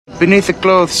Beneath the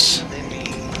clothes,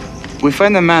 we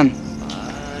find a man.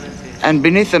 And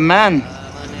beneath the man,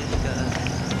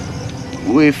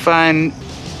 we find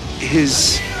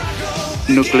his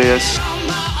nucleus.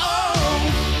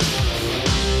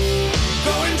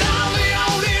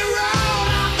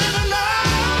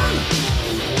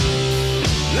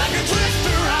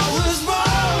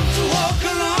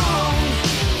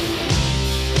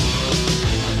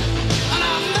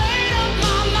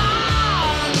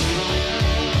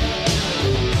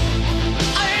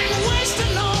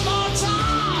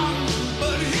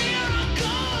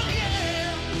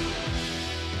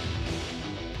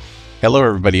 Hello,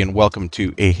 everybody, and welcome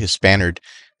to a Hispanerd.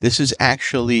 This is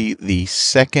actually the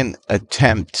second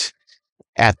attempt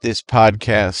at this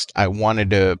podcast. I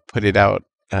wanted to put it out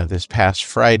this past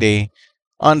Friday.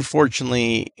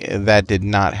 Unfortunately, that did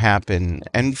not happen,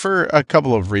 and for a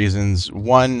couple of reasons.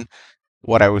 One,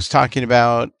 what I was talking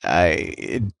about,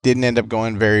 it didn't end up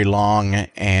going very long,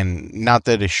 and not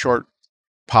that a short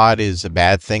pod is a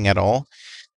bad thing at all.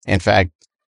 In fact,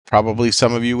 probably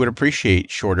some of you would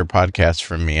appreciate shorter podcasts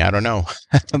from me. I don't know.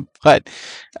 But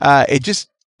it just,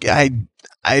 I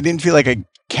didn't feel like I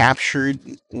captured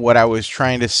what I was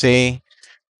trying to say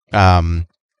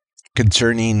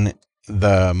concerning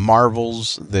the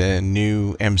Marvels, the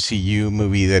new MCU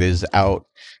movie that is out,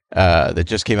 that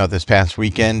just came out this past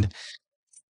weekend.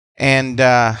 And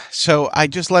so I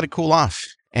just let it cool off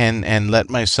and let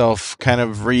myself kind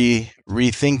of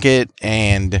rethink it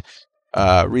and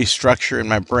restructure in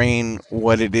my brain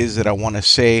what it is that I want to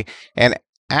say. And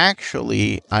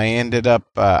actually, I ended up,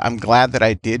 I'm glad that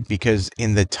I did, because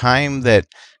in the time that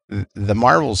the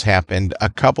Marvels happened, a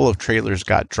couple of trailers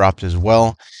got dropped as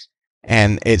well.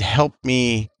 And it helped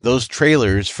me, those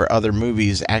trailers for other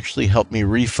movies actually helped me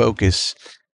refocus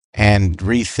and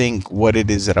rethink what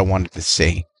it is that I wanted to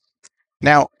say.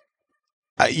 Now,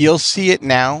 you'll see it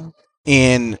now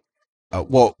in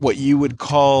what you would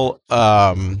call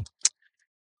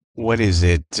what is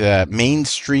it?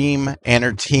 Mainstream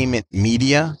entertainment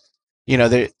media. You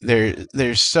know,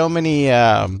 there's so many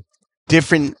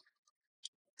different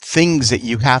things that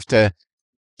you have to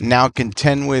now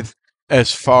contend with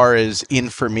as far as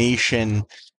information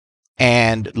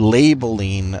and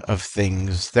labeling of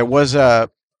things. There was a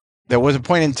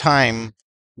point in time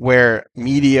where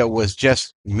media was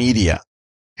just media,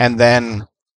 and then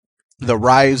the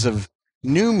rise of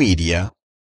new media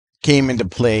came into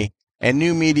play. And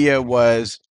new media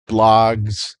was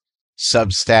blogs,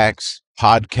 Substacks,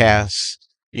 podcasts.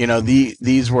 You know,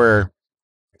 these were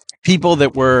people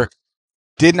that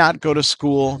did not go to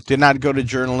school, did not go to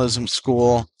journalism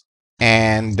school,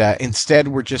 and instead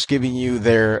were just giving you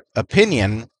their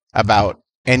opinion about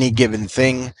any given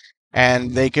thing.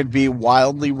 And they could be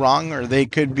wildly wrong or they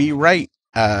could be right,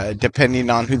 depending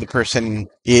on who the person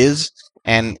is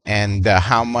and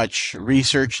how much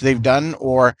research they've done,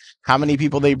 or how many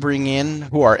people they bring in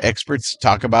who are experts to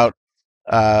talk about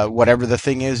whatever the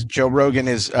thing is. Joe Rogan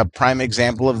is a prime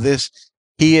example of this.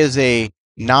 He is a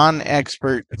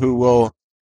non-expert who will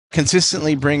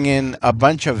consistently bring in a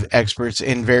bunch of experts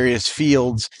in various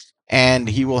fields, and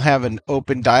he will have an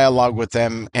open dialogue with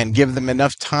them and give them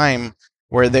enough time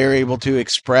where they're able to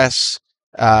express,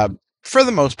 for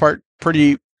the most part,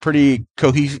 pretty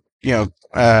cohesive,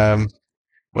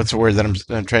 what's the word that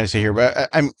I'm trying to say here? But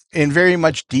I'm in very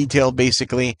much detail,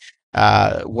 basically,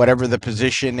 whatever the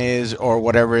position is or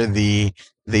whatever the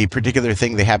particular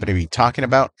thing they happen to be talking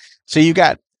about. So you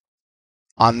got,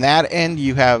 on that end,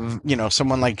 you have,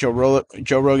 someone like Joe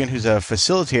Rogan, who's a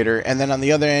facilitator. And then on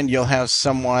the other end, you'll have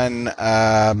someone,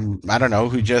 I don't know,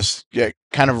 who just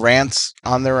kind of rants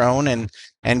on their own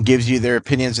and gives you their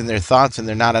opinions and their thoughts, and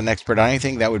they're not an expert on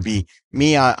anything. That would be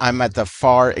me. I'm at the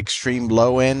far extreme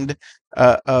low end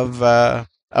of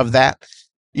that.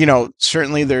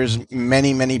 Certainly there's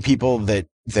many people that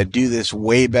do this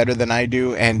way better than I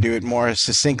do and do it more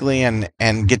succinctly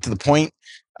and get to the point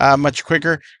much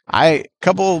quicker.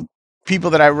 Couple people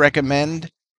that I recommend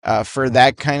for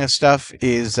that kind of stuff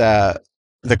is The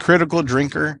Critical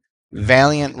Drinker,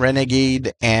 Valiant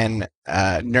Renegade, and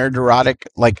Nerd Erotic.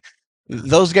 Like,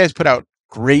 those guys put out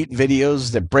great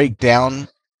videos that break down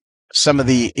some of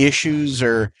the issues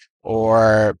or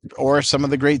some of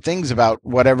the great things about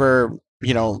whatever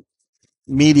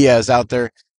media is out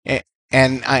there,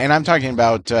 and I'm talking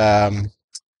about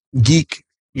geek,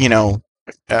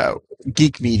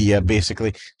 geek media,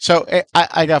 basically. So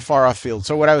I got far off field.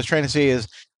 So what I was trying to say is,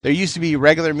 there used to be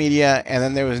regular media, and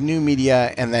then there was new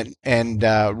media, and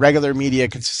regular media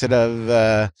consisted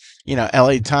of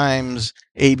LA Times,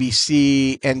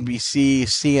 ABC, NBC,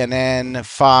 CNN,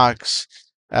 Fox,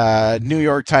 New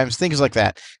York Times, things like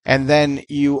that. And then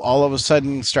you all of a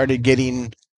sudden started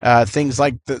getting things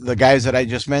like the guys that I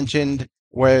just mentioned,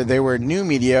 where they were new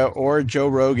media or Joe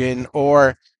Rogan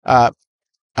or uh,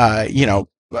 you know,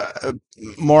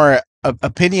 more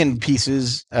opinion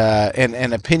pieces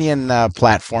and opinion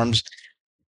platforms.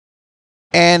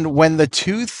 And when the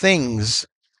two things,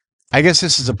 I guess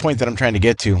this is a point that I'm trying to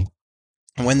get to,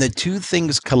 when the two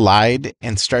things collide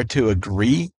and start to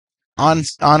agree on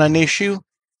an issue,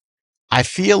 I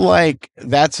feel like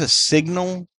that's a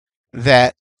signal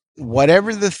that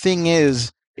whatever the thing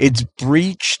is, it's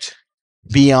breached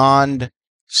beyond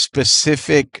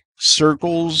specific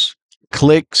circles,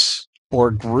 cliques,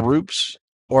 or groups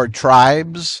or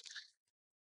tribes.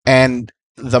 And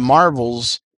the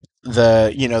Marvels,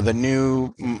 the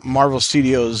new Marvel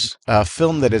Studios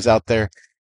film that is out there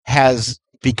has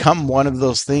become one of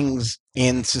those things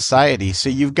in society. So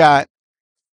you got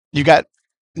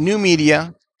new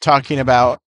media talking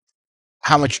about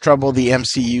how much trouble the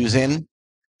MCU's in,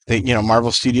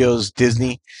 Marvel Studios,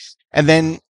 Disney. And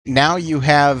then now you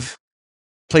have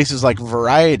places like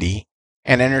Variety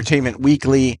and Entertainment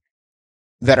Weekly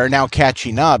that are now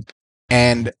catching up,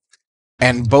 and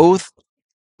both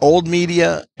old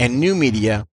media and new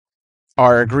media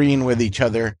are agreeing with each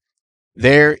other.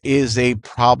 There is a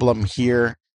problem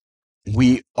here.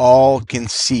 We all can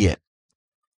see it.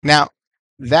 Now,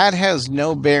 that has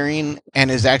no bearing and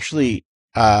is actually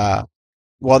that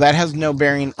has no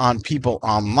bearing on people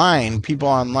online. People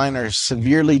online are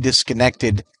severely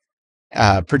disconnected,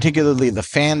 particularly the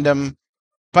fandom.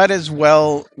 But as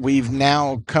well, we've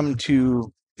now come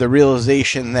to the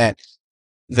realization that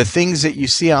the things that you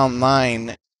see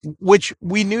online, which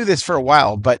we knew this for a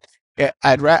while, but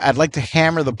I'd like to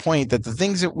hammer the point that the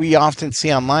things that we often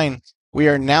see online, we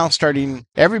are now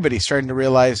everybody's starting to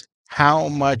realize how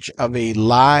much of a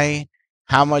lie,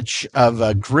 how much of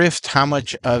a grift, how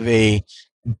much of a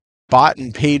bought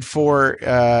and paid for,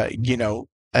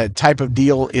 a type of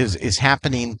deal is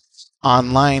happening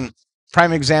online.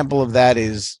 Prime example of that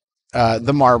is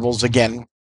the Marvels. Again,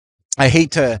 I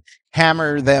hate to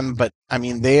hammer them, but I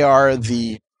mean they are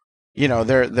they're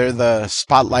the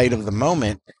spotlight of the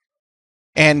moment,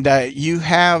 and you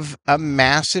have a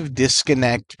massive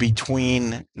disconnect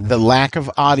between the lack of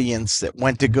audience that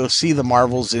went to go see the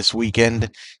Marvels this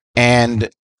weekend, and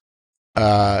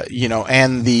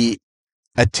and the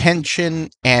attention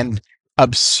and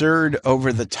absurd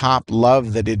over the top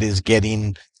love that it is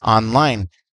getting online.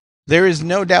 There is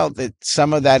no doubt that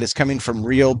some of that is coming from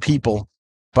real people,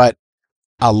 but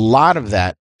a lot of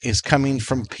that is coming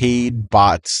from paid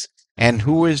bots. And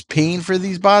who is paying for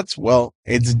these bots? Well,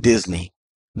 it's Disney.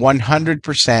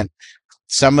 100%.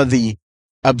 Some of the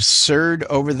absurd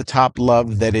over the top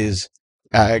love that is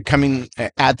coming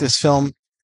at this film,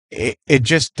 it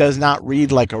just does not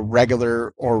read like a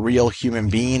regular or real human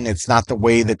being. It's not the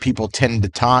way that people tend to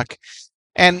talk.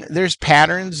 And there's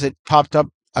patterns that popped up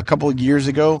a couple of years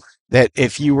ago that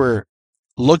if you were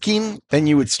looking, then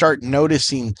you would start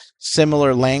noticing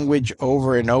similar language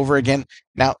over and over again.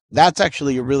 Now, that's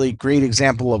actually a really great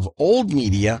example of old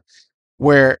media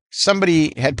where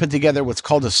somebody had put together what's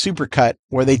called a supercut,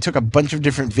 where they took a bunch of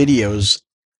different videos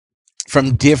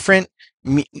from different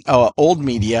old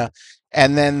media,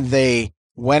 and then they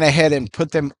went ahead and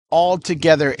put them all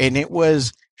together, and it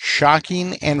was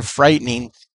shocking and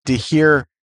frightening to hear,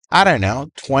 I don't know,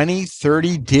 20,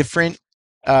 30 different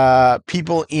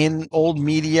people in old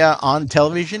media on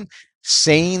television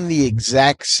saying the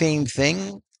exact same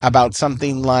thing about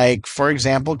something like, for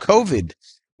example, COVID,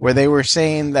 where they were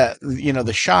saying that,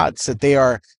 the shots, that they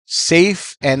are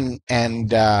safe and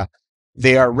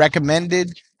they are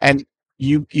recommended. And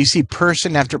you see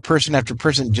person after person after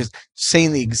person just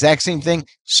saying the exact same thing,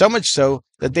 so much so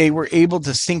that they were able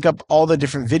to sync up all the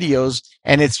different videos,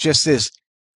 and it's just this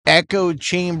echo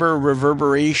chamber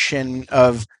reverberation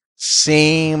of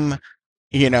same,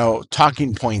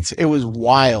 talking points. It was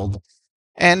wild.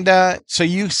 And so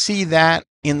you see that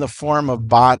in the form of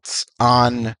bots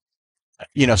on,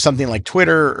 something like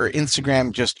Twitter or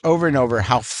Instagram, just over and over,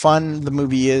 how fun the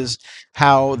movie is,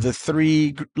 how the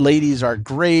three ladies are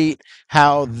great,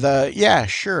 how yeah,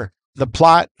 sure, the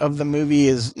plot of the movie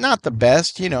is not the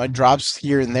best, it drops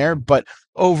here and there, but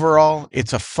overall,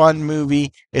 it's a fun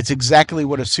movie. It's exactly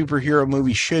what a superhero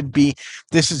movie should be.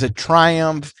 This is a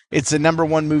triumph. It's the number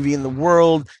one movie in the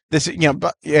world.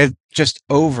 But just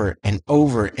over and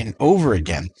over and over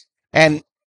again. And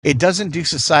it doesn't do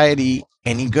society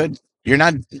any good. You're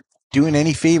not doing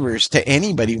any favors to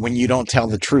anybody when you don't tell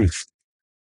the truth.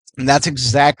 And that's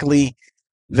exactly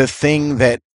the thing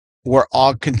that we're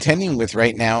all contending with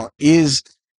right now, is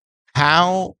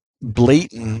how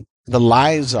blatant the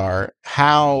lies are,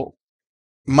 how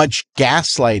much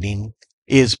gaslighting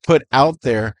is put out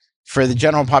there for the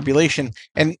general population.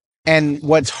 And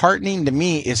what's heartening to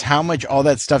me is how much all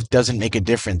that stuff doesn't make a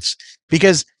difference.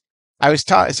 Because I was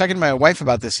talking to my wife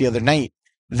about this the other night,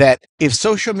 that if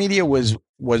social media was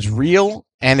real,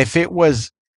 and if it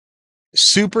was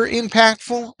super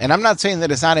impactful, and I'm not saying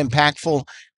that it's not impactful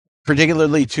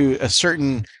particularly to a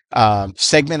certain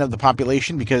segment of the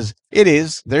population, because it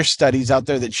is. There's studies out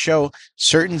there that show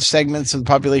certain segments of the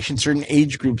population, certain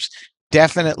age groups,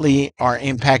 definitely are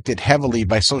impacted heavily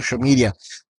by social media.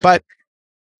 But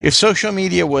if social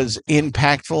media was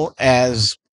impactful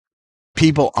as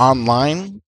people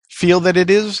online feel that it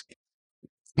is,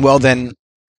 well, then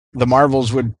the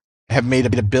Marvels would have made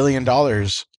 $1 billion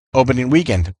opening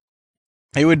weekend.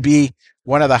 It would be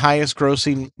one of the highest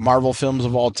grossing Marvel films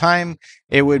of all time.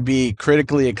 It would be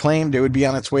critically acclaimed. It would be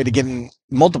on its way to getting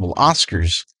multiple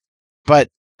Oscars. But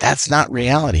that's not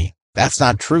reality. That's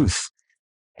not truth.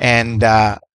 And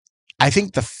I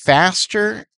think the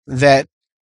faster that,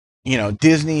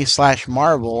 Disney /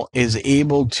 Marvel is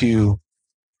able to,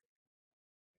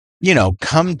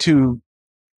 come to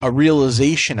a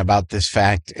realization about this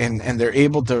fact, and they're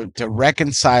able to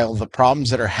reconcile the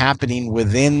problems that are happening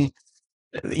within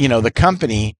the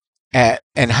company,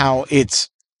 and how it's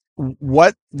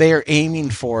what they're aiming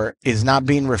for is not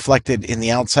being reflected in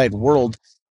the outside world,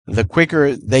 the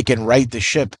quicker they can right the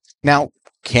ship. Now,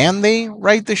 can they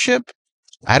right the ship?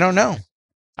 I don't know.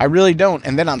 I really don't.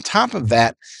 And then on top of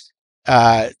that,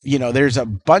 there's a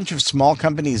bunch of small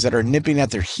companies that are nipping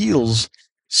at their heels.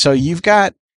 So you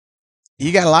got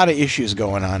a lot of issues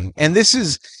going on. And this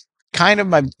is kind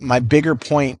of my bigger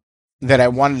point that I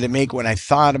wanted to make when I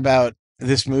thought about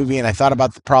this movie, and I thought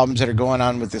about the problems that are going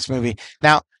on with this movie.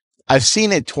 Now, I've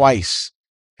seen it twice,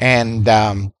 and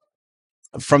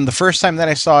from the first time that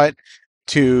I saw it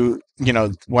to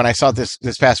when I saw it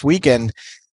this past weekend,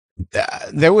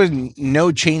 there was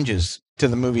no changes to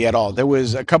the movie at all. There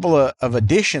was a couple of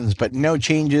additions, but no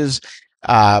changes.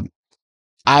 Uh,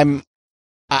 I'm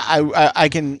I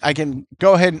can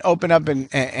go ahead and open up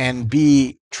and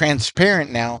be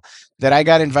transparent now that I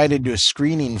got invited to a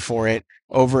screening for it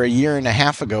over a year and a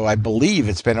half ago. I believe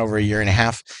it's been over a year and a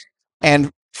half.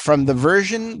 And from the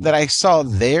version that I saw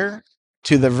there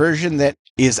to the version that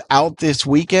is out this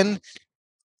weekend,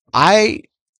 I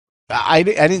I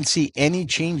didn't see any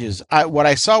changes. What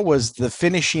I saw was the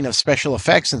finishing of special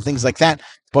effects and things like that.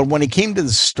 But when it came to the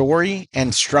story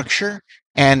and structure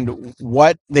and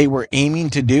what they were aiming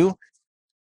to do,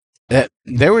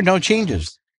 there were no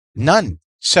changes, none.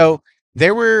 So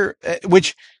there were,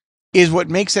 which is what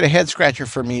makes it a head scratcher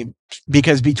for me,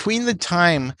 because between the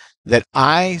time that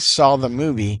I saw the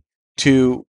movie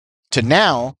to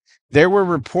now, there were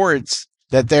reports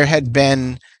that there had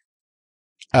been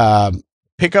um,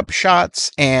 pickup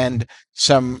shots and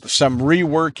some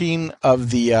reworking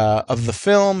of the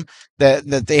film,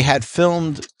 that they had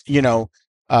filmed,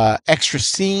 extra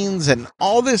scenes and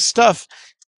all this stuff,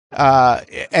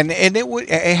 and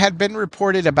it had been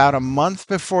reported about a month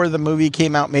before the movie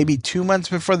came out, maybe 2 months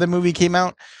before the movie came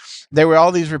out. There were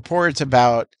all these reports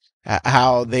about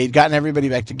how they'd gotten everybody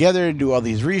back together to do all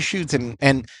these reshoots,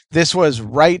 and this was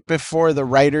right before the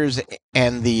writers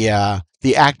and the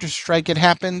actors strike had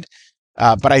happened.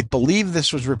 But I believe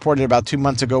this was reported about 2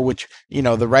 months ago, which,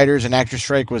 the writers and actors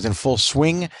strike was in full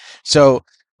swing. So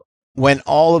when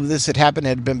all of this had happened,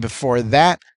 it had been before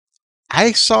that.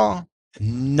 I saw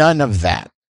none of that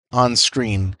on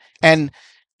screen. And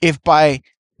if by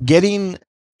getting,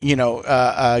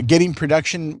 getting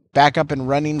production back up and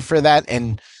running for that,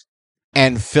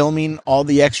 and filming all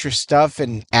the extra stuff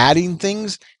and adding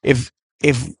things, if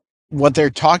what they're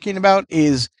talking about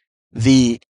is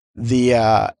the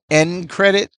end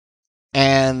credit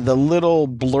and the little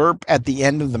blurb at the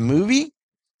end of the movie,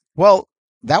 well,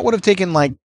 that would have taken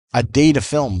like a day to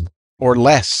film or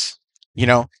less.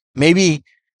 Maybe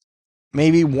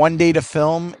 1 day to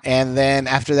film, and then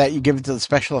after that you give it to the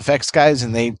special effects guys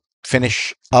and they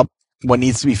finish up what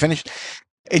needs to be finished.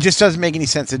 It just doesn't make any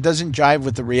sense. It doesn't jive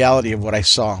with the reality of what I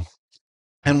saw.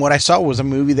 And what I saw was a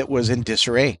movie that was in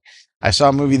disarray. I saw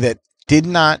a movie that did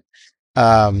not,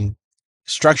 um,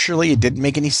 structurally, it didn't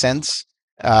make any sense.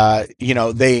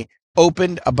 They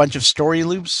opened a bunch of story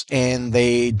loops and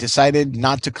they decided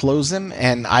not to close them.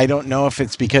 And I don't know if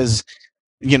it's because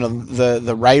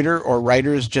the writer or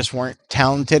writers just weren't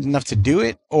talented enough to do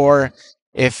it, or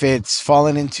if it's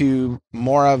fallen into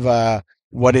more of a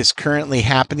what is currently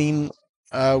happening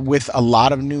with a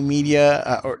lot of new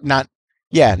media, or not,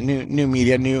 yeah, new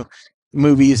media, new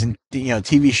movies and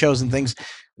TV shows and things,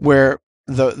 where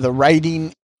the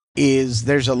writing is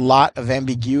there's a lot of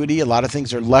ambiguity. A lot of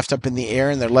things are left up in the air,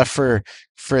 and they're left for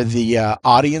the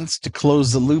audience to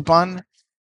close the loop on,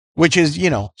 which is,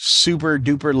 super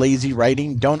duper lazy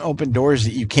writing. Don't open doors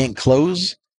that you can't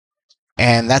close.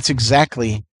 And that's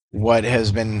exactly what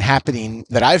has been happening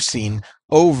that I've seen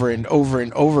over and over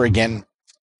and over again,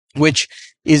 which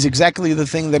is exactly the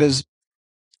thing that has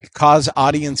caused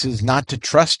audiences not to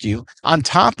trust you, on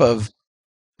top of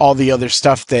all the other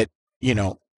stuff that,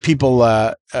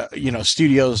 people,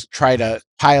 studios try to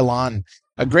pile on.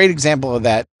 A great example of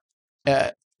that,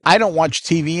 uh, I don't watch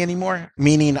TV anymore,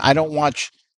 meaning I don't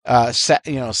watch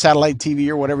satellite TV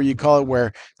or whatever you call it,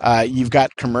 where you've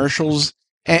got commercials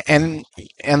and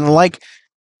like,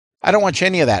 I don't watch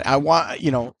any of that. I want,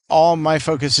 all my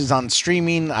focus is on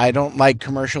streaming. I don't like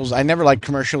commercials. I never liked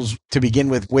commercials to begin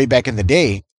with, way back in the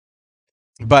day.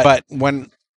 But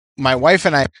when my wife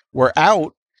and I were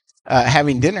out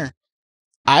having dinner,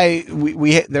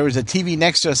 we there was a TV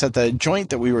next to us at the joint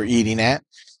that we were eating at,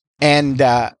 and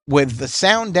with the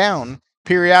sound down,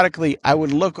 periodically I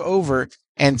would look over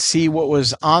and see what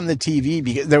was on the TV,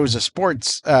 because there was a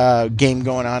sports game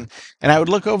going on, and I would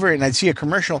look over and I'd see a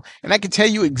commercial, and I could tell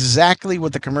you exactly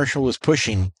what the commercial was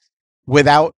pushing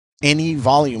without any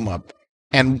volume up.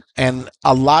 And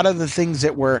a lot of the things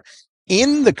that were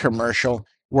in the commercial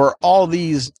were all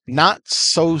these not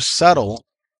so subtle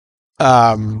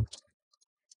um,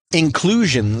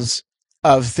 inclusions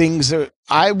of things that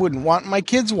I wouldn't want my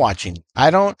kids watching.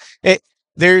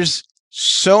 There's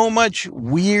so much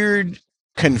weird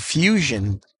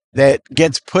confusion that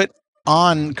gets put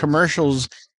on commercials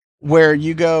where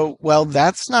you go, well,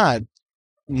 that's not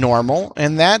normal.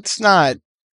 And that's not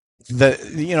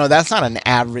that's not an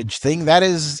average thing. That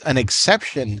is an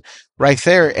exception right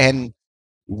there. And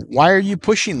why are you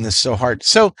pushing this so hard?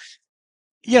 So,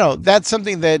 that's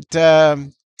something that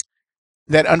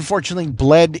unfortunately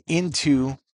bled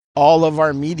into all of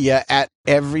our media at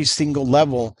every single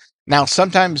level. Now,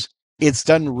 sometimes it's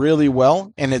done really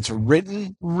well and it's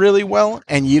written really well,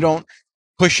 and you don't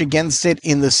push against it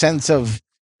in the sense of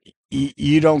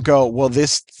you don't go, well,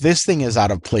 this thing is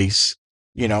out of place.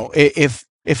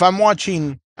 If I'm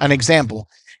watching an example,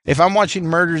 if I'm watching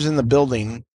Murders in the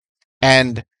Building,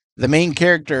 and the main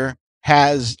character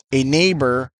has a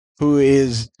neighbor who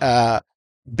is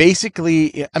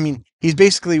basically, I mean, he's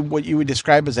basically what you would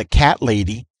describe as a cat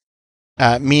lady,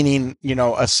 meaning,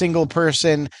 a single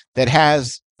person that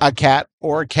has a cat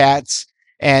or cats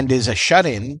and is a shut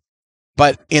in.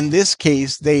 But in this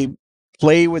case, they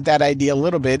play with that idea a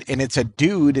little bit, and it's a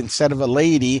dude instead of a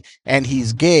lady, and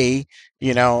he's gay,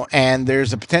 and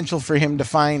there's a potential for him to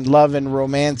find love and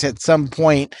romance at some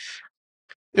point.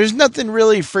 There's nothing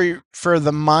really for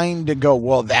the mind to go,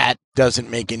 well, that doesn't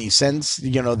make any sense.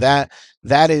 That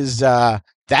is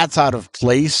that's out of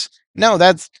place. No,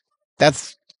 that's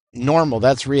normal.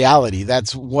 That's reality.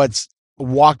 That's what's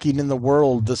walking in the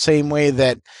world, the same way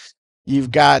that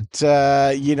you've got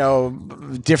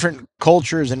different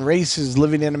cultures and races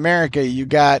living in America. You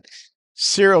got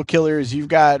serial killers, you've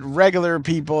got regular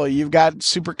people, you've got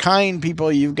super kind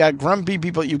people, you've got grumpy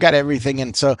people, you've got everything.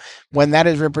 And so when that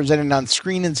is represented on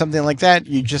screen and something like that,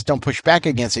 you just don't push back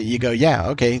against it. You go, yeah,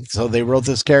 okay, so they wrote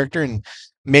this character, and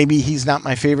maybe he's not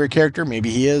my favorite character,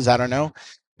 maybe he is, I don't know.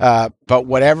 But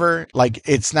whatever, like,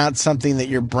 it's not something that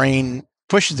your brain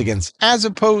pushes against, as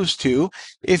opposed to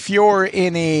if you're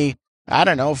in a, I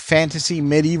don't know, fantasy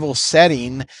medieval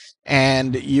setting,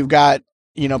 and you've got,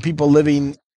 people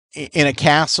living in a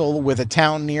castle with a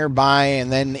town nearby, and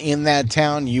then in that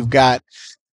town you've got,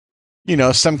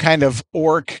 some kind of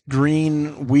orc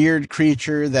green weird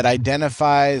creature that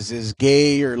identifies as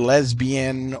gay or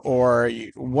lesbian or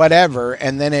whatever,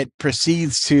 and then it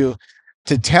proceeds to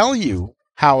tell you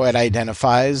how it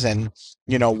identifies, and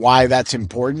why that's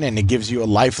important, and it gives you a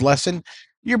life lesson.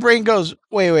 Your brain goes,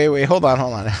 wait, hold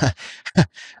on.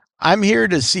 I'm here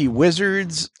to see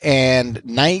wizards and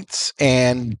knights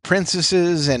and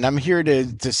princesses, and I'm here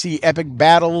to see epic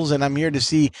battles, and I'm here to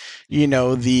see,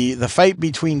 the fight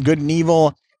between good and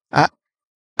evil.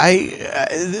 Why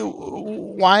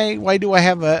do I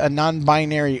have a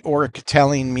non-binary orc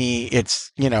telling me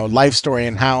its, life story,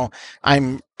 and how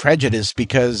I'm prejudiced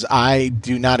because I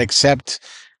do not accept,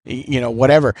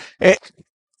 whatever.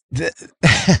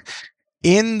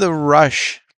 In the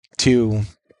rush to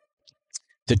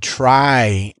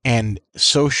try and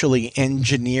socially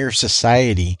engineer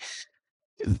society,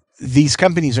 these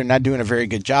companies are not doing a very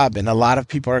good job. And a lot of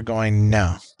people are going,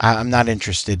 no, I'm not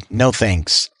interested. No,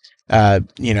 thanks.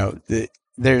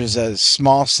 There's a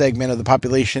small segment of the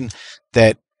population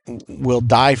that will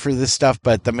die for this stuff,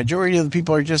 but the majority of the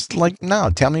people are just like,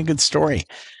 no, tell me a good story.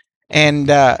 And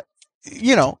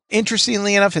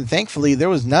interestingly enough, and thankfully, there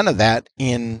was none of that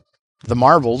in the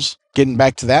Marvels. Getting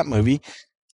back to that movie,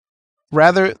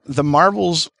 rather, the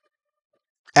Marvels,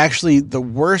 actually, the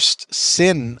worst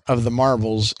sin of the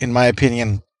Marvels, in my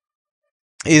opinion,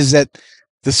 is that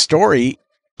the story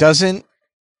doesn't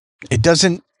it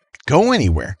doesn't go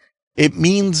anywhere. It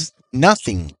means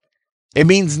nothing. It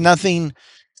means nothing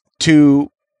to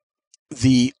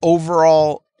the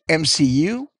overall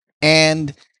MCU,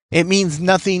 and it means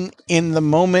nothing in the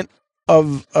moment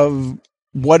of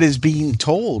what is being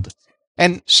told.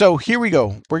 And so here we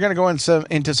go. We're going to go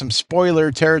into some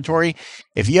spoiler territory.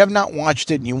 If you have not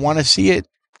watched it and you want to see it,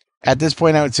 at this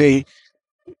point, I would say,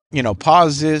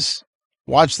 pause this,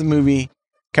 watch the movie,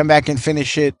 come back and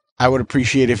finish it. I would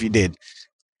appreciate if you did.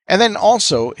 And then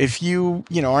also, if you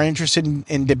are interested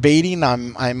in debating,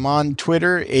 I'm on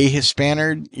Twitter, a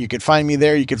Hispanerd. You could find me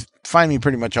there. You could find me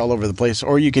pretty much all over the place,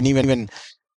 or you can even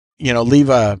leave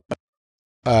a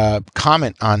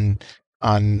comment on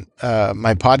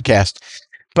my podcast.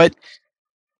 But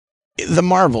the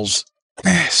Marvels.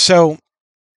 So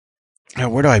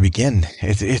where do I begin?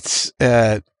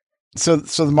 So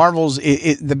the Marvels.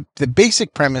 The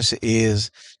basic premise is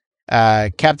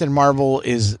Captain Marvel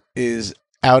is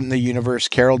out in the universe,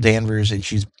 Carol Danvers, and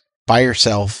she's by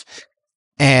herself,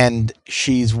 and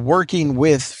she's working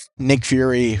with Nick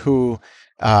Fury, who,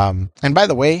 and by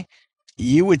the way,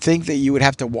 you would think that you would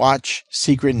have to watch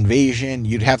Secret Invasion,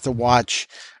 you'd have to watch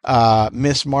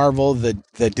Miss Marvel,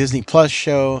 the Disney Plus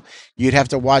show, you'd have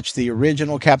to watch the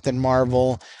original Captain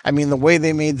Marvel. I mean, the way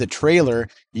they made the trailer,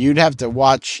 you'd have to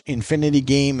watch Infinity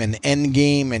Game and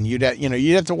Endgame, and you'd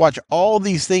have to watch all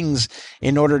these things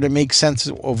in order to make sense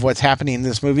of what's happening in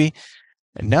this movie.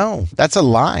 No, that's a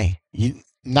lie.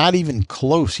 Not even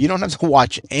close. You don't have to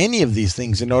watch any of these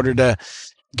things in order to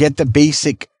get the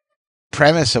basic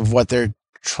premise of what they're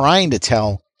trying to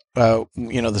tell,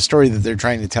 the story that they're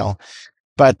trying to tell.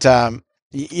 But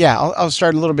yeah, I'll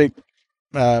start a little bit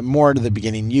more to the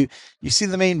beginning. You see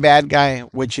the main bad guy,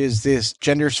 which is this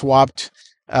gender swapped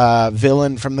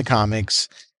villain from the comics,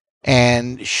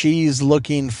 and she's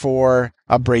looking for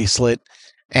a bracelet,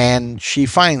 and she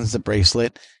finds the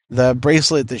bracelet. The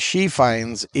bracelet that she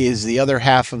finds is the other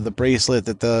half of the bracelet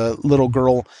that the little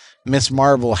girl, Miss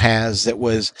Marvel, has, that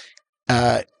was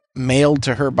mailed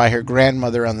to her by her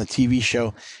grandmother on the TV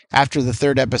show. After the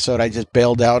third episode, I just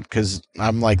bailed out because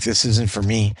I'm like, this isn't for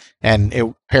me. And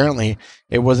apparently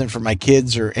it wasn't for my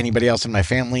kids or anybody else in my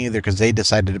family either, because they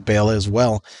decided to bail as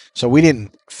well. So we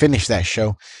didn't finish that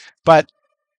show. But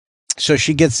so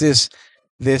she gets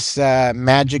this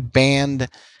magic band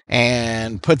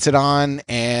and puts it on,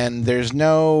 and there's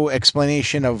no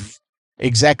explanation of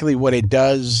exactly what it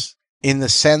does, in the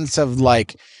sense of,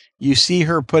 like, you see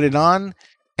her put it on,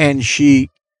 and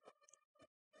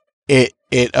it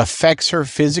affects her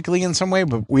physically in some way,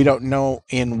 but we don't know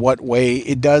in what way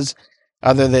it does,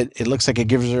 other than it looks like it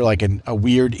gives her like a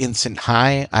weird instant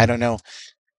high. I don't know.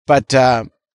 But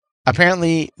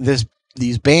apparently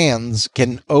these bands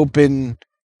can open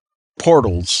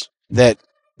portals that,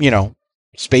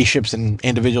 spaceships and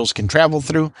individuals can travel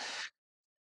through.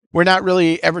 We're not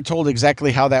really ever told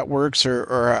exactly how that works,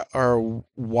 or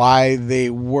why they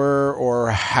were,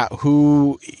 or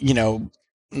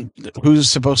who's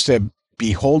supposed to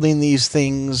be holding these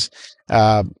things.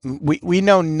 We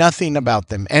know nothing about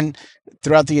them, and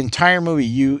throughout the entire movie,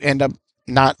 you end up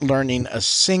not learning a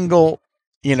single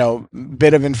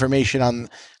bit of information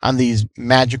on these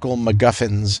magical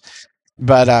MacGuffins.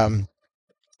 But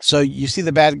so you see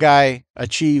the bad guy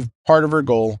achieve part of her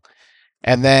goal,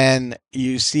 and then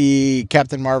you see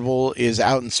Captain Marvel is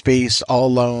out in space all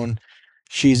alone.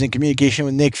 She's in communication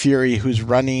with Nick Fury, who's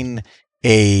running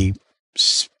a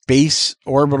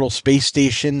orbital space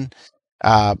station.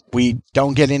 We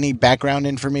don't get any background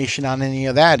information on any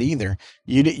of that either.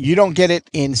 You don't get it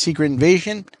in Secret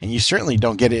Invasion, and you certainly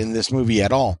don't get it in this movie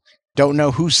at all. Don't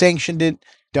know who sanctioned it.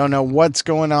 Don't know what's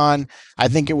going on. I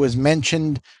think it was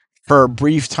mentioned for a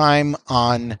brief time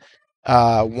on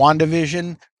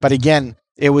WandaVision, but again,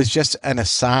 it was just an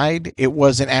aside. It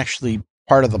wasn't actually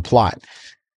part of the plot.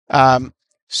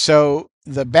 So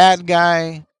the bad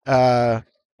guy,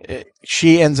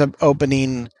 she ends up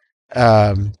opening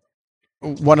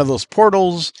one of those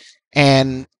portals,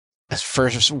 and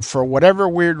for whatever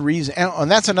weird reason, and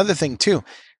that's another thing too.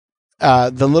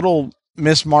 The little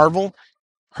Miss Marvel,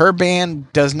 her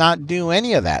band does not do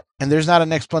any of that. And there's not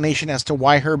an explanation as to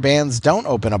why her bands don't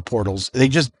open up portals. They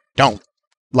just don't.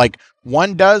 Like,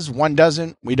 one does, one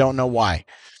doesn't. We don't know why.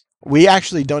 We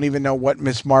actually don't even know what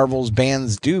Miss Marvel's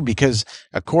bands do, because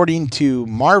according to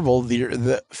Marvel,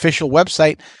 the official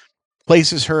website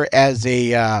places her as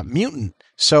a mutant.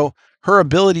 So her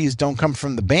abilities don't come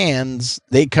from the bands;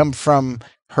 they come from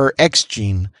her X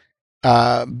gene.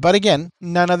 But again,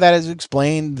 none of that is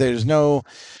explained. There's no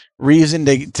reason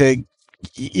to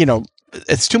you know,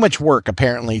 it's too much work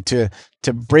apparently to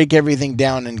break everything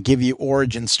down and give you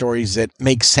origin stories that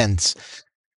make sense.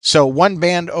 So one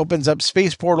band opens up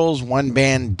space portals, one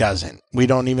band doesn't. We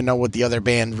don't even know what the other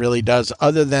band really does,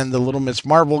 other than the Little Miss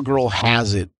Marvel girl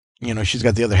has it. She's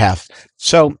got the other half.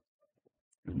 So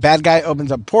bad guy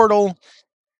opens up portal.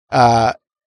 Uh,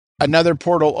 Another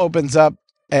portal opens up.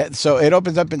 So it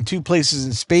opens up in two places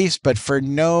in space, but for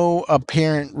no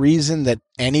apparent reason that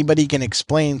anybody can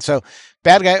explain. So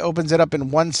bad guy opens it up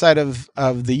in one side of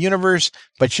the universe,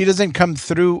 but she doesn't come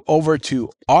through over to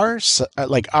our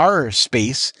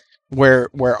space where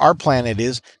our planet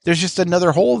is. There's just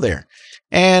another hole there.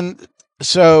 And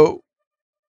so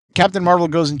Captain Marvel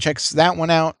goes and checks that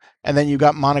one out. And then you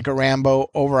got Monica Rambeau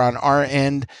over on our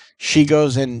end. She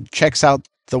goes and checks out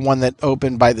the one that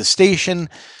opened by the station.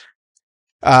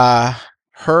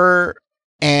 Her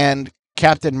and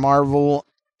Captain Marvel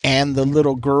and the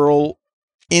little girl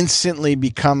instantly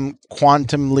become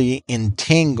quantumly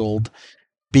entangled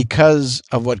because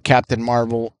of what Captain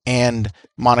Marvel and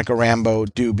Monica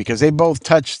Rambeau do, because they both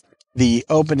touch the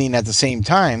opening at the same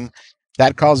time.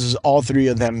 That causes all three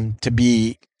of them to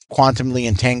be quantumly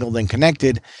entangled and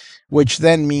connected, which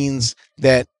then means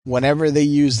that whenever they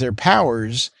use their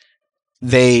powers,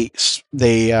 they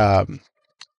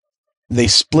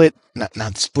split,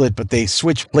 not split, but they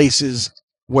switch places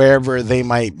wherever they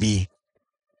might be.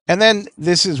 And then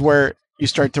this is where you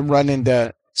start to run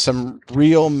into some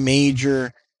real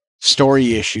major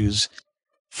story issues.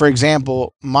 For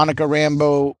example, Monica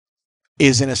Rambeau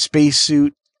is in a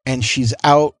spacesuit and she's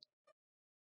out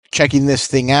checking this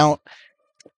thing out.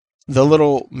 The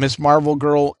little Miss Marvel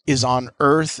girl is on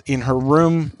Earth in her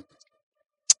room.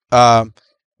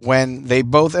 When they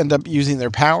both end up using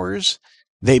their powers,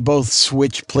 they both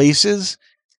switch places.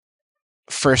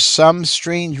 For some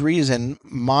strange reason,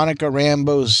 Monica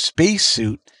Rambeau's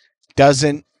spacesuit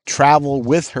doesn't travel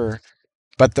with her,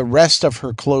 but the rest of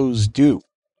her clothes do.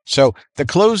 So the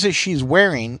clothes that she's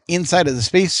wearing inside of the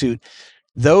spacesuit,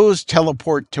 those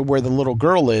teleport to where the little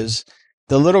girl is.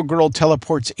 The little girl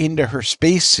teleports into her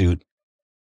spacesuit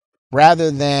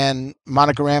rather than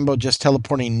Monica Rambeau just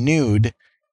teleporting nude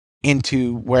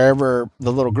into wherever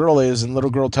the little girl is, and little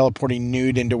girl teleporting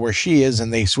nude into where she is,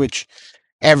 and they switch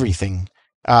everything.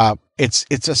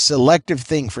 It's a selective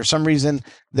thing. For some reason,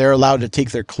 they're allowed to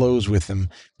take their clothes with them,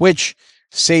 which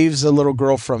saves the little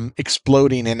girl from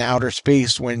exploding in outer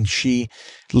space when she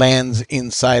lands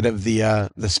inside of the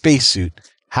spacesuit.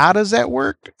 How does that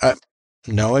work?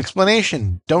 No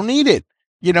explanation. Don't need it.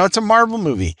 It's a Marvel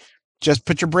movie. Just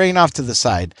put your brain off to the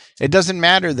side. It doesn't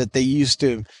matter that they used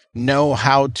to know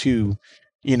how to,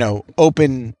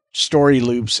 open story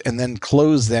loops and then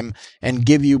close them and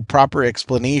give you proper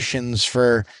explanations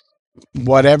for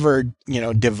whatever,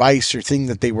 device or thing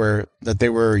that they were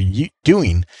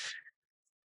doing.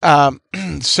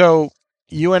 So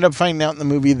you end up finding out in the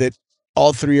movie that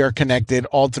all three are connected,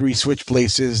 all three switch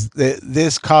places.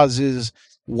 This causes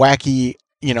wacky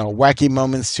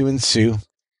moments to ensue.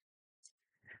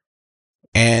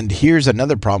 And here's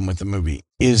another problem with the movie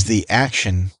is the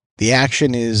action. The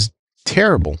action is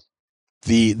terrible.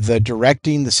 The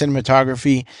directing, the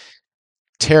cinematography,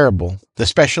 terrible. The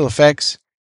special effects,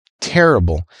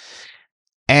 terrible.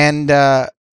 And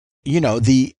the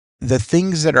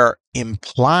things that are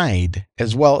implied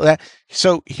as well.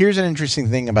 So here's an interesting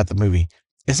thing about the movie.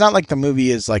 It's not like the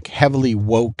movie is like heavily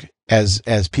woke as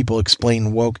people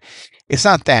explain woke. It's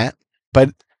not that,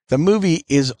 but the movie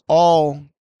is all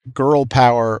girl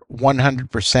power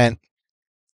 100%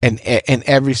 and in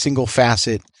every single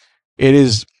facet. It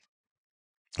is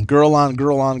girl on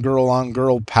girl on girl on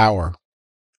girl power.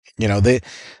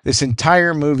 This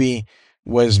entire movie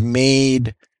was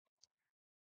made,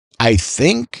 I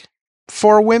think,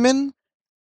 for women,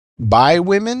 by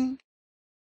women.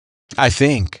 I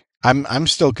think. I'm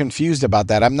still confused about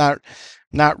that. I'm not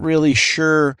really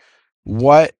sure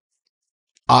what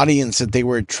audience that they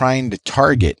were trying to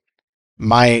target.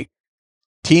 My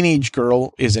teenage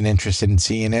girl isn't interested in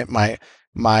seeing it.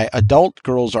 My adult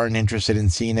girls aren't interested in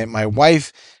seeing it. My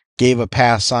wife gave a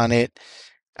pass on it.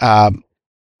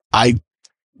 I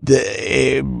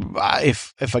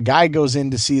if a guy goes in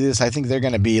to see this, I think they're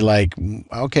going to be like,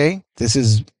 okay,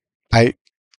 I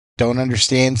don't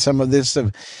understand some of this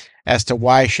as to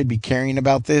why I should be caring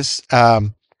about this.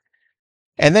 And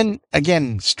then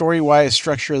again, story wise,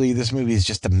 structurally, this movie is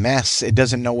just a mess. It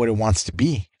doesn't know what it wants to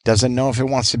be. It doesn't know if it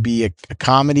wants to be a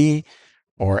comedy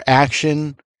or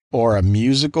action or a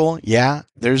musical. Yeah,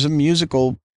 there's a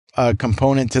musical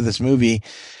component to this movie,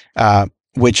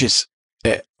 which is,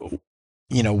 uh,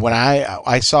 when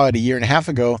I saw it a year and a half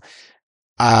ago,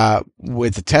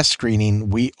 with the test screening,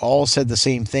 we all said the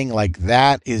same thing. Like,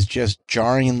 that is just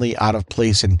jarringly out of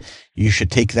place, and you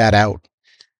should take that out.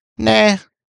 Nah,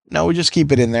 no, we just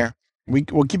keep it in there.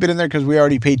 We'll keep it in there because we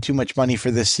already paid too much money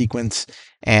for this sequence,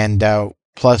 and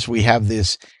plus we have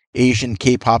this Asian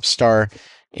K-pop star,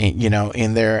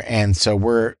 in there, and so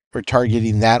we're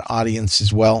targeting that audience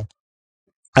as well.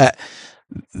 Uh,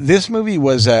 this movie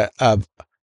was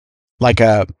like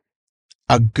a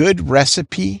good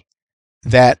recipe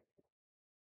that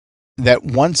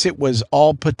once it was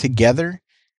all put together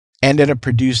ended up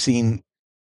producing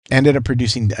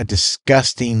a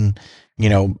disgusting, you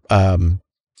know,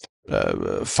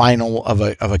 final of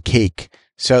a cake.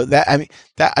 So that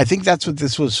I think that's what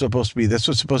this was supposed to be. This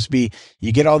was supposed to be,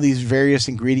 you get all these various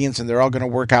ingredients and they're all going to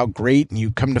work out great, and you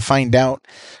come to find out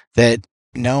that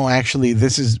no, actually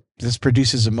this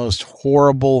produces the most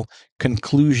horrible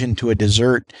conclusion to a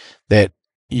dessert that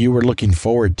you were looking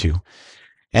forward to.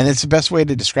 And it's the best way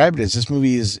to describe it is this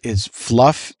movie is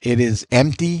fluff. It is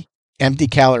empty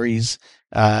calories.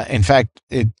 In fact,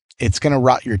 it's going to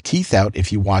rot your teeth out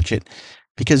if you watch it,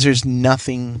 because there's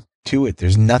nothing to it.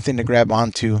 There's nothing to grab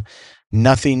onto.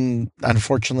 Nothing,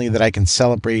 unfortunately, that I can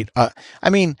celebrate. I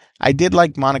mean, I did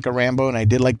like Monica Rambeau, and I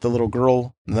did like the little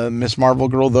girl, the Miss Marvel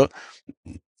girl.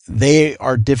 They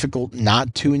are difficult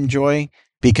not to enjoy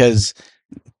because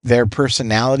their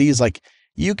personalities, like,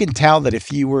 you can tell that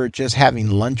if you were just having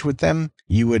lunch with them,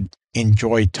 you would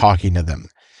enjoy talking to them,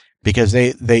 because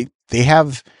they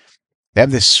have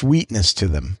this sweetness to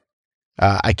them.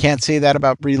 I can't say that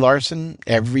about Brie Larson.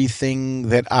 Everything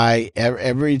that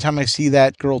every time I see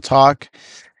that girl talk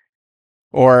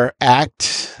or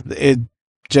act,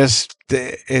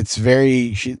 it's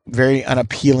very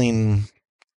unappealing,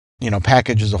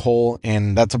 package as a whole,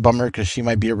 and that's a bummer because she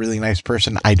might be a really nice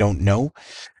person. I don't know,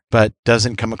 but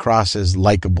doesn't come across as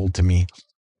likable to me.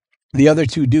 The other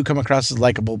two do come across as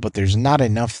likable, but there's not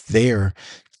enough there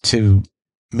to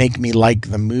make me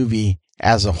like the movie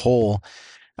as a whole.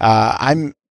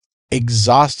 I'm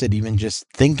exhausted even just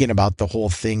thinking about the whole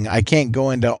thing. I can't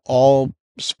go into all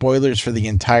spoilers for the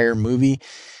entire movie.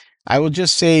 I will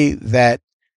just say that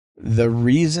the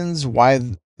reasons why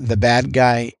the bad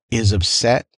guy is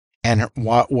upset and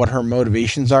what her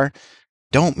motivations are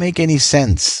don't make any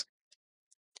sense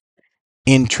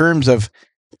in terms of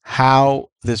how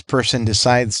this person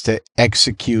decides to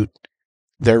execute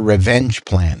their revenge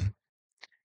plan.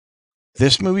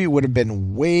 This movie would have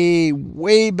been way,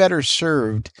 way better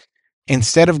served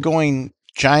instead of going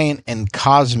giant and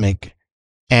cosmic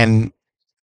and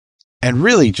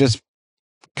really just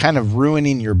kind of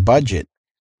ruining your budget,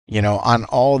 on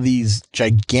all these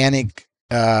gigantic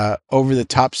over the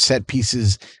top set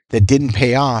pieces that didn't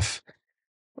pay off.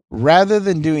 Rather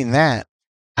than doing that,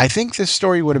 I think this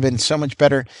story would have been so much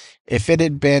better if it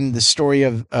had been the story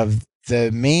of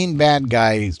the main bad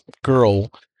guy's girl,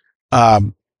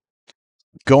 um,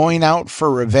 going out for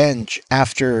revenge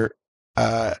after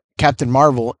Captain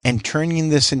Marvel, and turning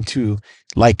this into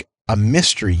like a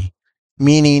mystery,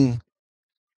 meaning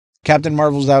Captain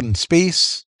Marvel's out in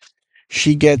space.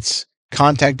 She gets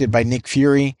contacted by Nick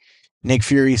Fury. Nick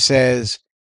Fury says,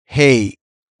 "Hey,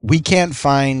 we can't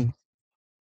find."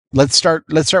 Let's start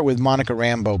with Monica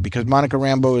Rambeau, because Monica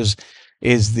Rambeau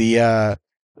is the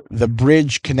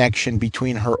bridge connection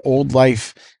between her old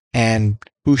life and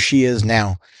who she is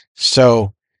now.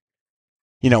 So,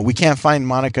 we can't find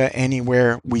Monica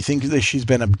anywhere. We think that she's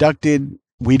been abducted.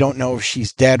 We don't know if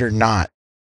she's dead or not.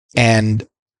 And,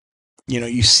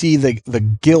 you see the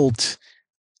guilt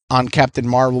on Captain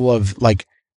Marvel of, like,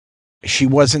 she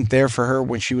wasn't there for her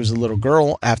when she was a little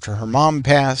girl after her mom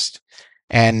passed,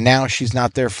 and now she's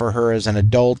not there for her as an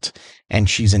adult, and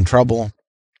she's in trouble.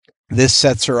 This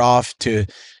sets her off to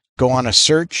go on a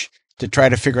search to try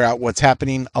to figure out what's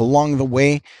happening. Along the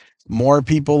way, more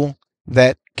people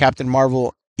that Captain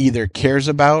Marvel either cares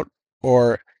about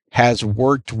or has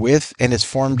worked with and has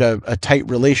formed a tight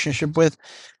relationship with,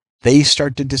 they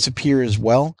start to disappear as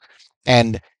well.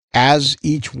 And as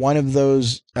each one of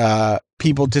those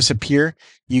people disappear,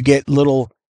 you get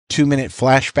little 2-minute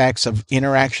flashbacks of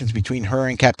interactions between her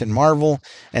and Captain Marvel.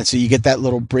 And so you get that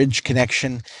little bridge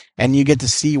connection, and you get to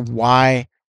see what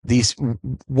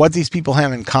these people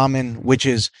have in common, which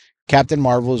is Captain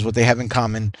Marvel is what they have in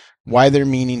common, why they're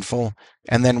meaningful,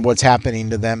 and then what's happening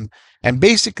to them. And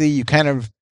basically you kind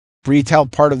of retell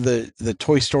part of the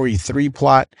Toy Story 3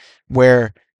 plot,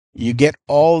 where you get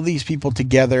all these people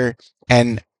together,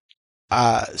 and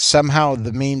somehow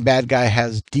the main bad guy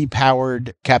has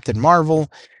depowered Captain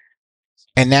Marvel,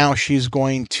 And now she's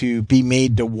going to be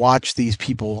made to watch these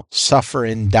people suffer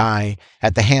and die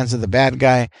at the hands of the bad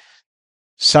guy.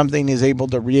 Something is able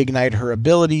to reignite her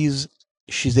abilities.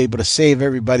 She's able to save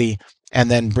everybody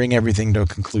and then bring everything to a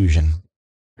conclusion.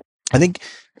 I think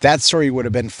that story would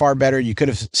have been far better. You could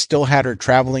have still had her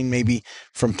traveling maybe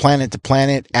from planet to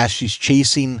planet as she's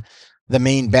chasing the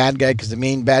main bad guy, because the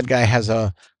main bad guy has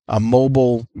a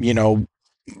mobile,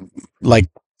 like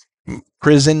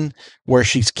prison where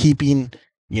she's keeping,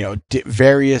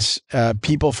 various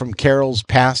people from Carol's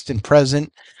past and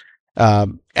present.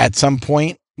 At some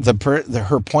point,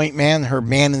 her point man, her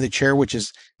man in the chair, which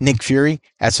is Nick Fury,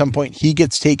 at some point he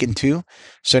gets taken too.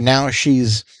 So now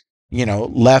she's,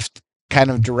 left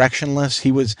kind of directionless.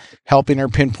 He was helping her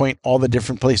pinpoint all the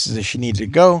different places that she needed to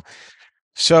go.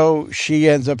 So she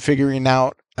ends up figuring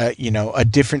out, a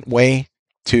different way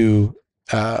to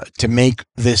make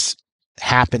this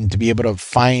happen, to be able to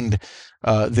find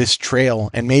this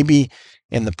trail. And maybe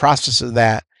in the process of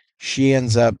that, she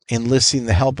ends up enlisting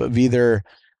the help of either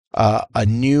a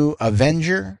new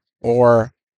Avenger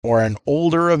or an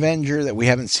older Avenger that we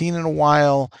haven't seen in a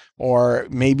while, or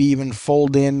maybe even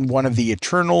fold in one of the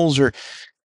Eternals. Or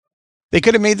they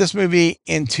could have made this movie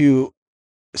into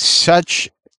such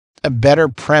a better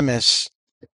premise,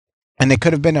 and it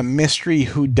could have been a mystery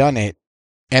whodunit,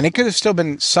 and it could have still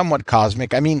been somewhat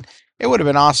cosmic. I mean, it would have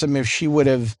been awesome if she would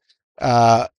have,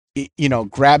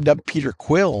 grabbed up Peter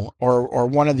Quill or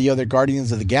one of the other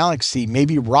Guardians of the Galaxy,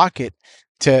 maybe Rocket,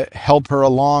 to help her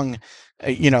along.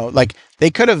 Like they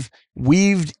could have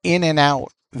weaved in and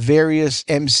out various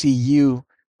MCU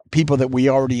people that we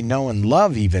already know and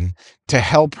love, even to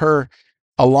help her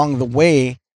along the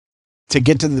way to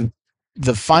get to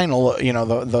the final,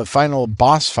 the final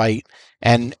boss fight,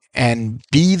 and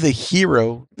be the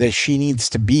hero that she needs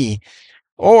to be.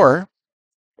 Or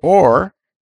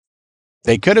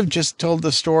they could have just told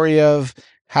the story of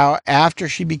how after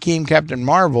she became Captain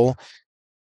Marvel,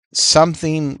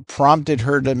 something prompted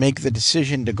her to make the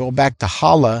decision to go back to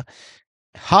Hala,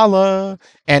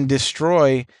 and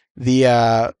destroy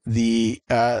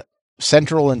the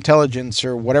Central Intelligence,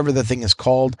 or whatever the thing is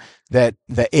called, that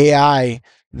the AI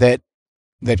that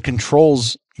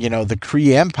controls, the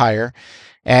Kree Empire.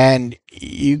 And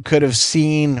you could have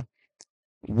seen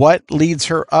what leads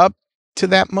her up to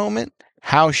that moment,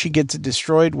 how she gets it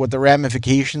destroyed, what the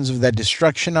ramifications of that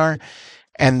destruction are,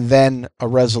 and then a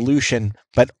resolution,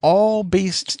 but all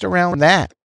based around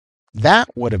that.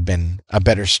 That would have been a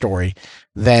better story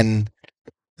than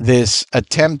this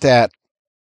attempt at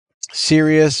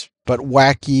serious but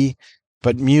wacky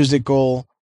but musical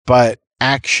but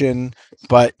action,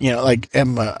 but like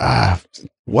Emma,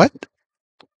 what?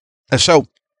 So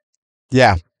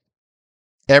yeah,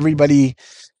 everybody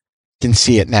can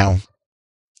see it now.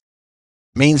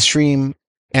 Mainstream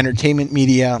entertainment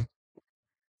media,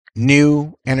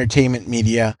 new entertainment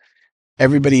media,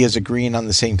 everybody is agreeing on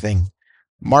the same thing.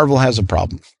 Marvel has a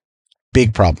problem,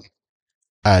 big problem.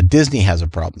 Disney has a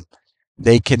problem.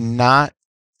 They cannot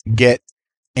get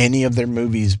any of their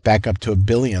movies back up to $1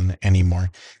 billion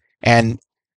anymore. And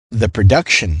the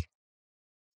production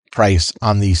price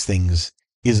on these things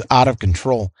is out of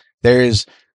control. There is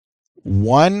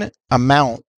one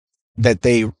amount that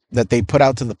they put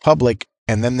out to the public,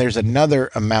 and then there's another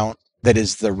amount that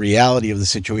is the reality of the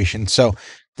situation. So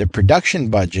the production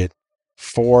budget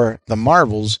for the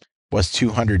Marvels was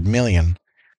 $200 million.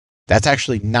 That's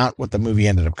actually not what the movie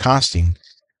ended up costing.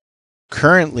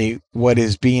 Currently, what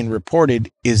is being reported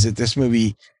is that this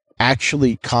movie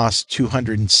actually cost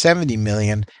 $270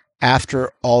 million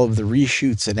after all of the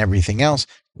reshoots and everything else.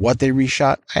 What they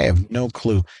reshot, I have no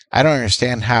clue. I don't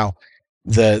understand how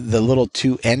the little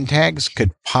two end tags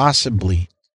could possibly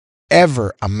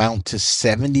ever amount to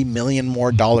 $70 million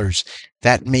more dollars.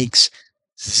 That makes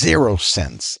zero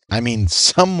sense. I mean,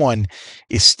 someone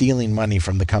is stealing money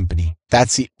from the company.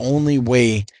 That's the only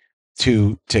way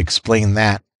to explain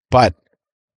that. But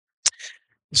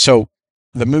so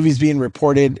the movie's being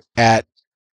reported at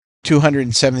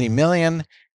 $270 million.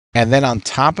 And then on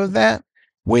top of that,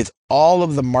 with all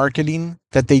of the marketing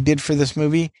that they did for this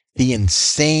movie, the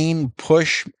insane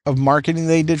push of marketing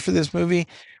they did for this movie,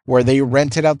 where they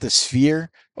rented out the Sphere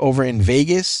over in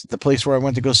Vegas, the place where I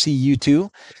went to go see U2.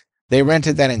 They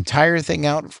rented that entire thing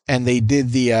out, and they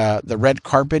did the red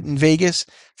carpet in Vegas.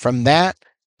 From that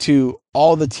to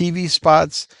all the TV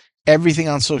spots, everything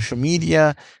on social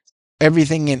media,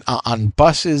 everything on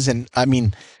buses, and I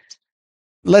mean,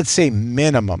 let's say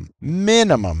minimum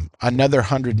another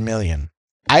 100 million.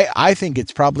 I think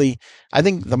it's probably, I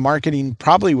think the marketing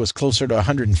probably was closer to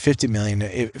 150 million,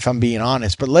 if I'm being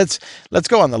honest. But let's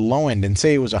go on the low end and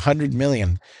say it was 100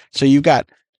 million. So you've got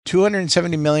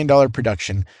 $270 million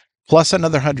production plus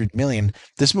another $100 million.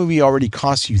 This movie already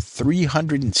costs you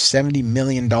 $370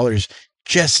 million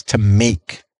just to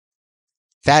make.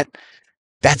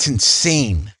 That's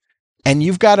insane. And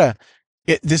you've got to,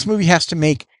 this movie has to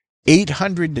make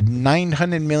 $800 to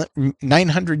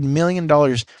 $900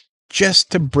 million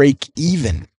just to break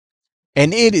even.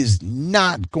 And it is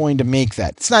not going to make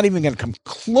that. It's not even going to come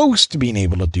close to being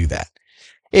able to do that.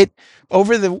 It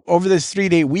over this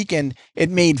 3-day weekend, it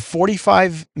made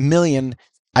 45 million,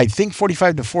 I think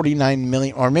 45 to 49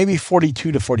 million, or maybe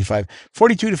 42 to 45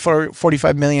 to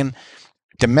 45 million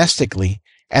domestically,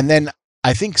 and then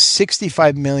I think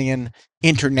 65 million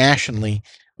internationally,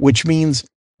 which means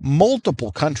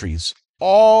multiple countries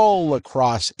all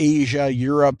across Asia,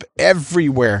 Europe,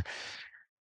 everywhere.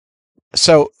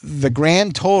 So the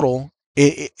grand total,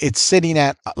 it's sitting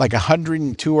at like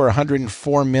 102 or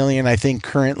 104 million, I think,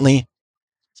 currently.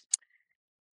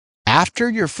 After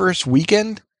your first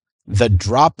weekend, the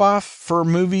drop off for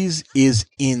movies is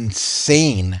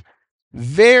insane.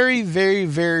 Very, very,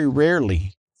 very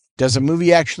rarely does a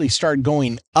movie actually start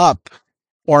going up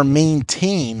or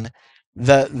maintain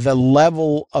the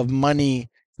level of money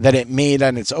that it made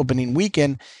on its opening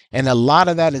weekend. And a lot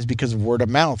of that is because of word of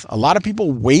mouth. A lot of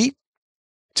people wait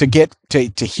to get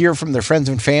to hear from their friends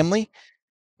and family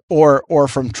or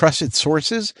from trusted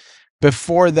sources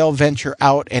before they'll venture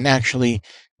out and actually,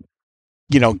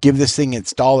 give this thing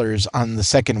its dollars on the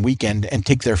second weekend and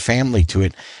take their family to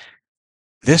it.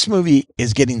 This movie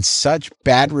is getting such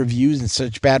bad reviews and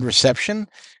such bad reception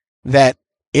that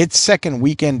its second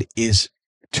weekend is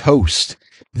toast.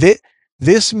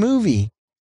 This movie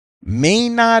may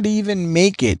not even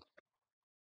make it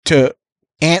to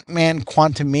Ant-Man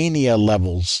Quantumania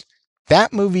levels.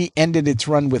 That movie ended its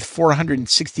run with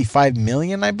 465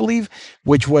 million, I believe,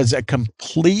 which was a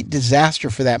complete disaster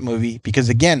for that movie because,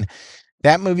 again,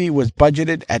 that movie was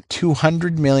budgeted at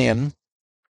 200 million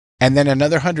and then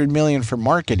another 100 million for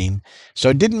marketing. So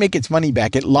it didn't make its money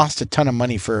back. It lost a ton of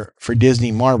money for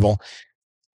Disney Marvel.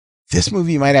 This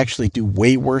movie might actually do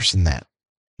way worse than that.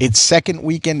 Its second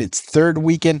weekend, its third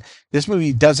weekend, this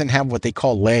movie doesn't have what they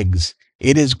call legs.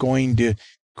 It is going to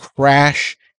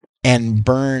crash and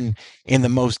burn in the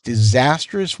most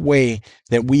disastrous way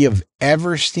that we have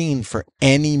ever seen for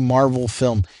any Marvel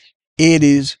film. It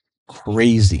is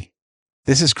crazy.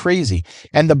 This is crazy.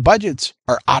 And the budgets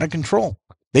are out of control.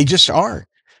 They just are.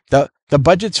 The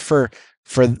budgets for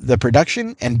the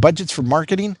production and budgets for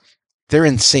marketing, they're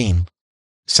insane.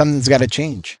 Something's got to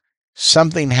change.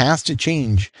 Something has to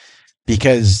change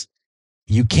because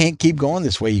you can't keep going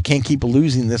this way. You can't keep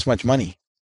losing this much money.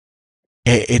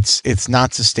 It's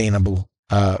not sustainable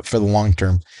for the long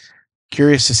term.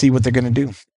 Curious to see what they're going to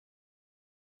do.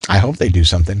 I hope they do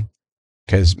something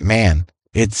because, man,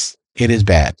 it is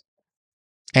bad.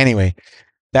 Anyway,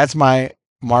 that's my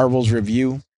Marvel's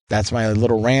review. That's my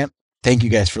little rant. Thank you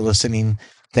guys for listening.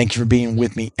 Thank you for being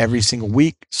with me every single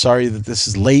week. Sorry that this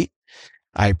is late.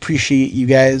 I appreciate you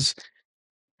guys.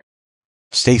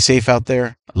 Stay safe out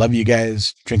there. I love you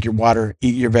guys. Drink your water,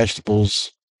 eat your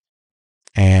vegetables,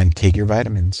 and take your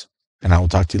vitamins. And I will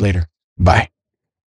talk to you later. Bye.